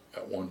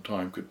 at one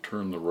time, could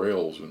turn the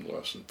rails in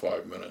less than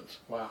 5 minutes.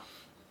 Wow.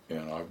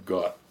 And I've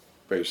got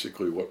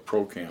basically what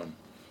Procam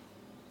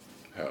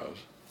has.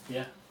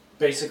 Yeah.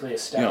 Basically a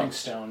stepping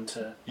stone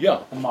to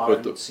Yeah, the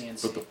modern but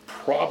CNC. But the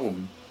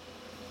problem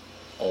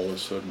all of a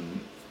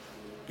sudden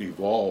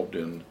evolved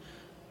in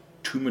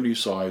too many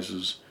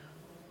sizes,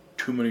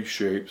 too many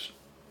shapes,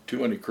 too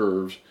many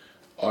curves.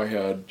 I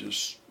had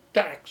just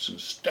stacks and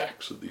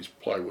stacks of these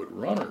plywood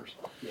runners.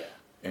 Yeah.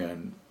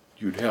 And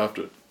you'd have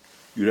to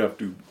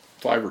do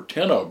 5 or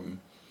 10 of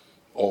them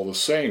all the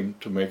same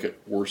to make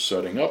it worth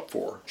setting up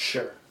for.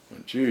 Sure.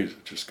 And geez,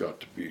 it just got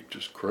to be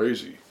just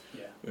crazy.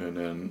 Yeah. And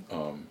then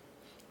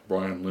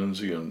Brian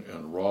Lindsay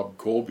and Rob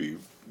Colby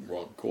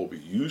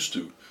used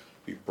to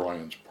be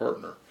Brian's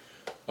partner,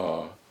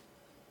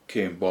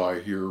 came by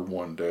here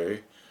one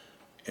day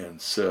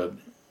and said,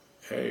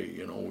 hey,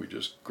 we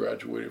just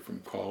graduated from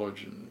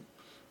college and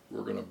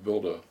we're going to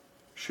build a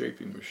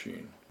shaping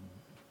machine,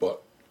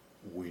 but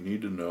we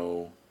need to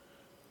know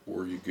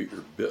where you get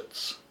your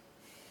bits.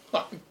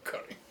 I'm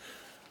cutting.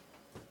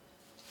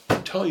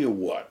 Tell you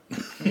what.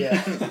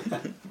 Yeah.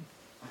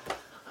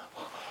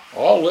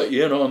 I'll let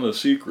you in on the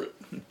secret,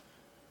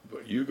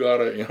 but you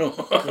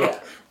gotta,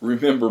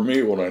 remember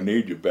me when I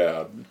need you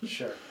bad.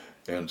 Sure.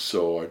 And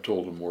so I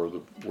told them where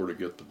to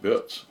get the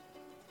bits,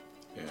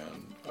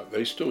 and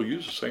they still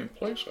use the same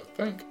place, I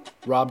think.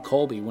 Rob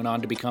Colby went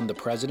on to become the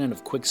president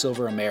of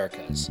Quicksilver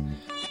Americas.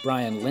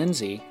 Brian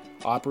Lindsay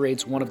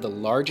operates one of the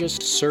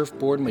largest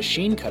surfboard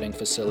machine cutting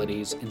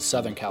facilities in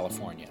Southern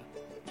California.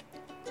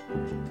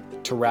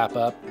 To wrap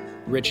up,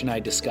 Rich and I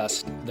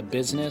discussed the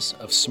business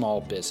of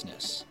small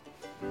business.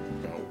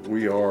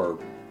 We are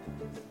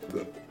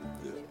the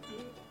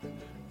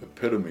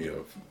epitome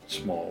of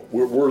small.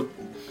 We're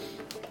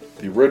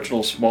the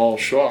original small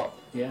shop.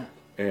 Yeah.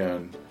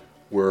 And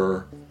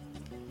where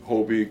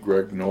Hobie,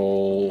 Greg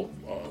Knoll,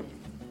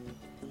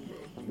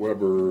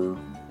 Weber,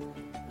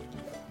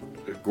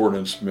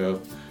 Gordon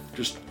Smith,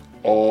 just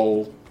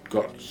all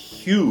got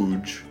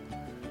huge.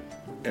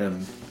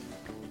 And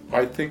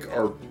I think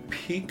our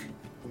peak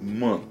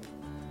month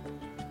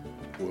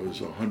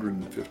was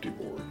 150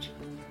 boards.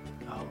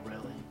 Oh, really?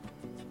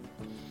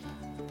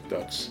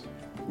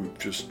 We've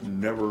just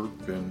never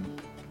been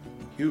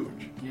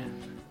huge. Yeah.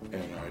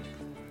 And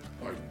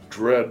I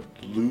dread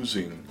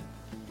losing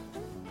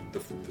the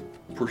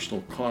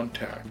personal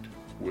contact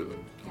with it.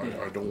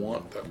 I don't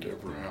want that to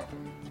ever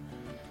happen.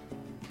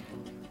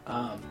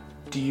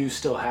 Do you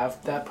still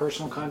have that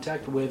personal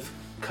contact with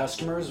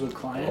customers, with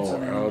clients?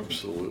 Oh,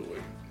 absolutely.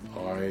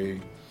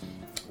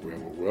 We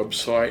have a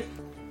website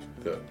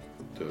that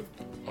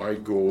I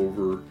go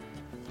over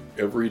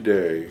every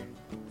day,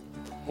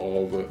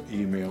 all the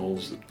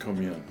emails that come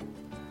in.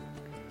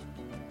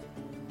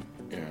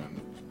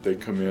 And they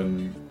come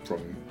in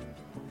from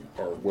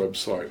our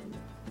website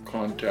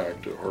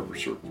contact at Harbor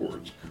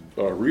Surfboards,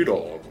 but I read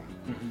all of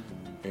them.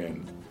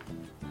 And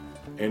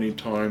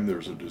anytime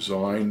there's a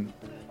design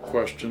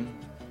question,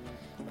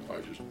 I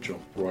just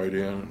jump right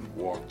in and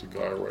walk the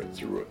guy right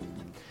through it.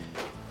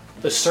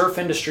 The surf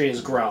industry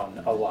has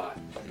grown a lot.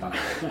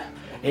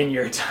 in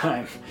your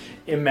time,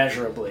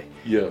 immeasurably.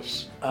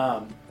 Yes.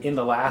 In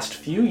the last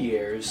few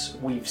years,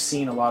 we've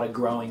seen a lot of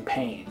growing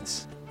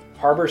pains.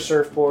 Harbor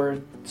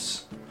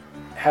Surfboards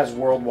has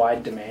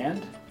worldwide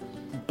demand,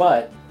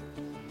 but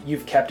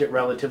you've kept it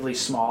relatively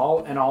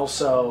small and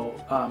also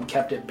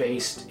kept it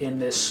based in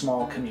this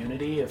small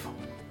community of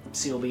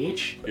Seal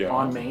Beach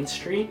on Main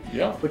Street,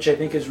 which I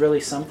think is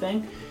really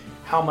something.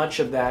 How much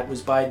of that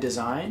was by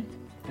design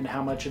and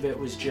how much of it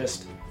was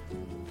just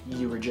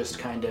you were just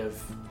kind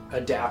of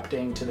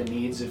adapting to the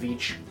needs of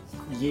each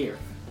year?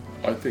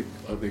 I think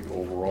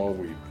overall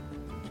we've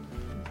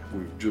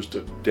just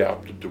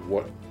adapted to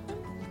what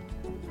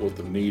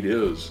the need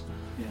is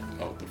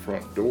out the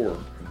front door.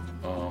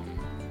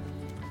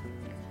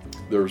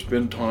 There's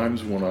been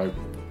times when I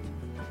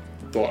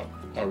thought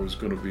I was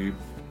going to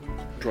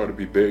try to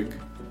be big,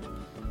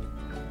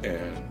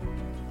 and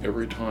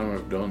every time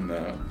I've done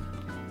that,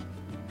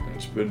 and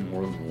it's been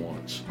more than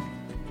once,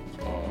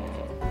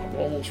 I've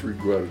almost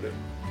regretted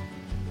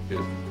it.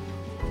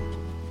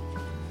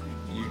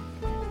 You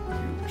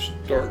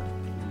start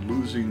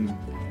losing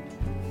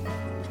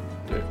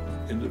the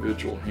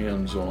individual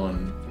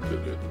hands-on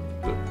that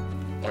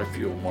I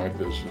feel my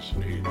business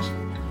needs.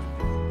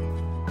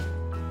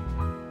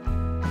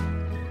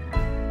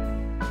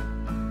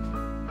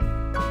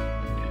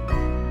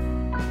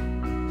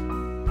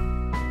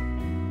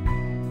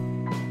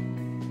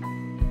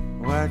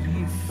 What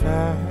you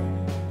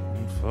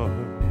fighting for?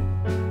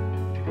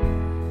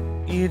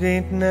 It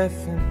ain't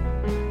nothing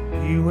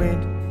you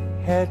ain't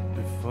had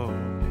before.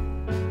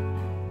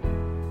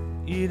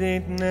 It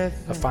ain't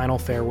nothing. A final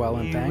farewell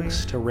and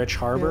thanks to Rich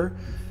Harbor.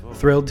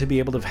 Thrilled to be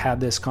able to have had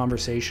this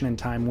conversation and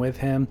time with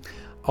him.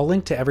 I'll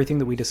link to everything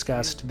that we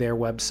discussed, their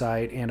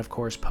website, and of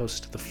course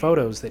post the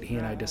photos that he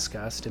and I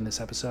discussed in this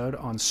episode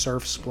on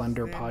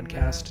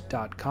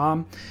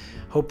surfsplendorpodcast.com.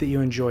 Hope that you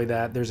enjoy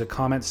that. There's a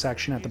comment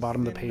section at the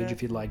bottom of the page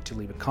if you'd like to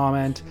leave a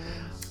comment.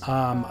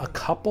 A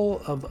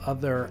couple of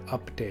other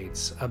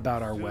updates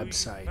about our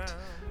website.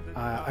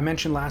 I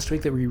mentioned last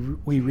week that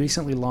we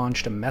recently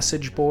launched a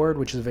message board,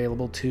 which is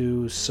available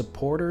to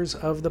supporters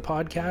of the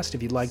podcast.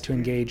 If you'd like to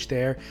engage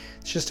there,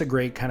 it's just a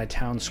great kind of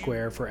town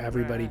square for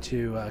everybody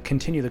to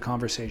continue the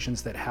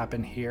conversations that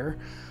happen here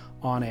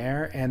on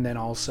air, and then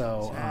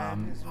also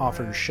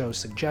offer show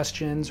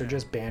suggestions or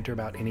just banter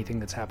about anything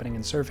that's happening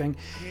in surfing.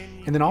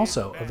 And then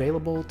also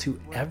available to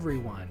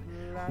everyone.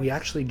 We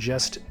actually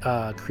just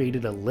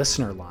created a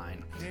listener line.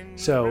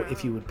 So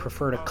if you would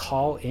prefer to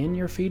call in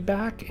your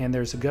feedback, and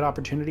there's a good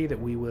opportunity that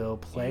we will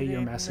play your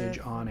message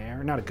on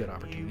air. Not a good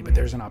opportunity, but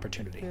there's an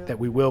opportunity that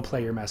we will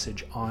play your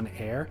message on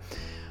air.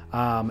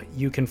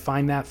 You can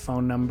find that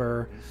phone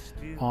number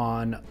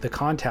on the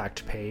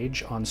contact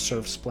page on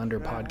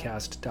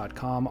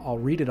surfsplendorpodcast.com. I'll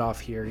read it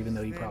off here, even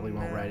though you probably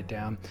won't write it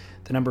down.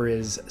 The number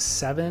is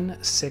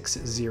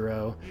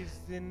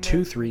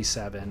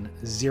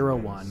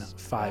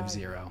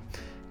 760-237-0150.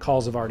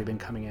 Calls have already been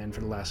coming in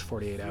for the last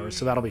 48 hours,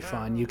 so that'll be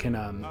fun. You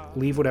can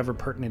leave whatever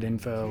pertinent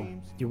info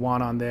you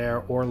want on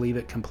there, or leave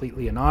it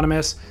completely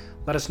anonymous.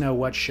 Let us know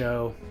what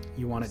show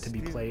you want it to be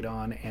played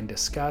on and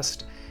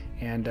discussed.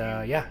 And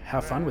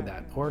have fun with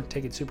that, or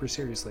take it super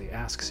seriously.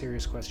 Ask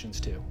serious questions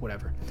too,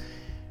 whatever.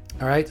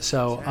 All right,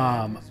 so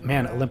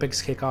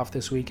Olympics kick off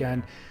this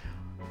weekend.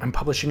 I'm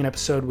publishing an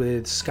episode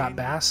with Scott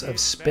Bass of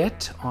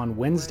Spit on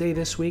Wednesday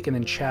this week, and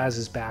then Chaz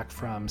is back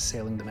from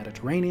Sailing the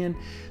Mediterranean,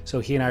 so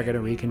he and I are going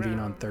to reconvene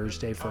on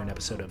Thursday for an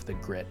episode of The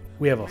Grit.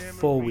 We have a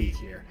full week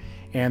here,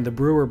 and the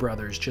Brewer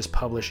Brothers just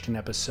published an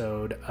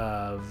episode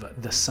of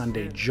The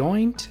Sunday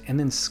Joint, and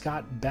then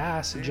Scott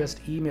Bass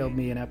just emailed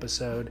me an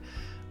episode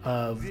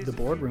of the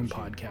Boardroom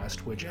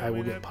podcast, which I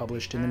will get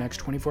published in the next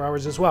 24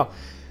 hours as well.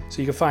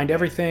 So you can find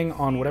everything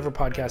on whatever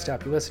podcast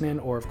app you listen in,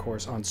 or of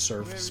course on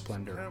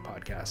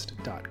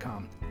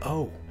surfsplendorpodcast.com.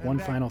 Oh, one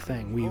final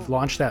thing. We've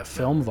launched that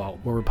film vault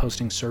where we're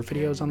posting surf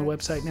videos on the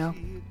website now.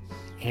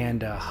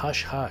 And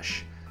hush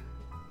hush,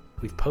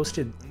 we've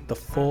posted the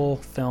full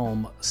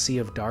film Sea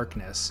of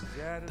Darkness,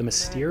 the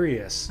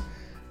mysterious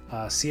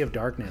Sea of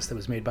Darkness that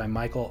was made by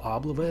Michael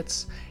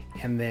Oblowitz,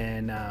 and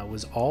then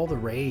was all the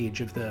rage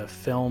of the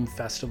film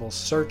festival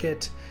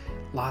circuit.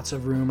 Lots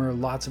of rumor,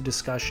 lots of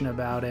discussion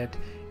about it,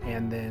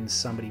 and then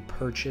somebody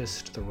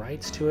purchased the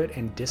rights to it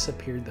and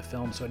disappeared the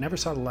film, so it never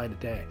saw the light of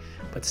day.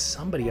 But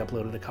somebody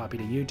uploaded a copy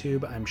to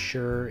YouTube. I'm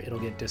sure it'll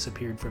get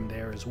disappeared from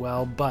there as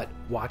well, but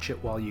watch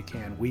it while you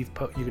can. You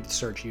could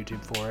search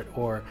YouTube for it,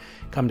 or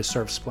come to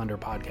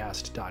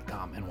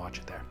surfsplendorpodcast.com and watch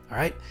it there. All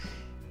right,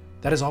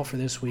 that is all for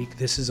this week.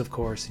 This is, of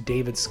course,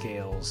 David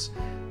Scales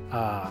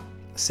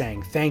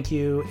saying thank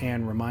you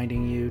and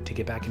reminding you to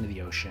get back into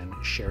the ocean,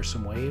 share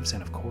some waves,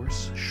 and of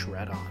course,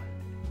 shred on.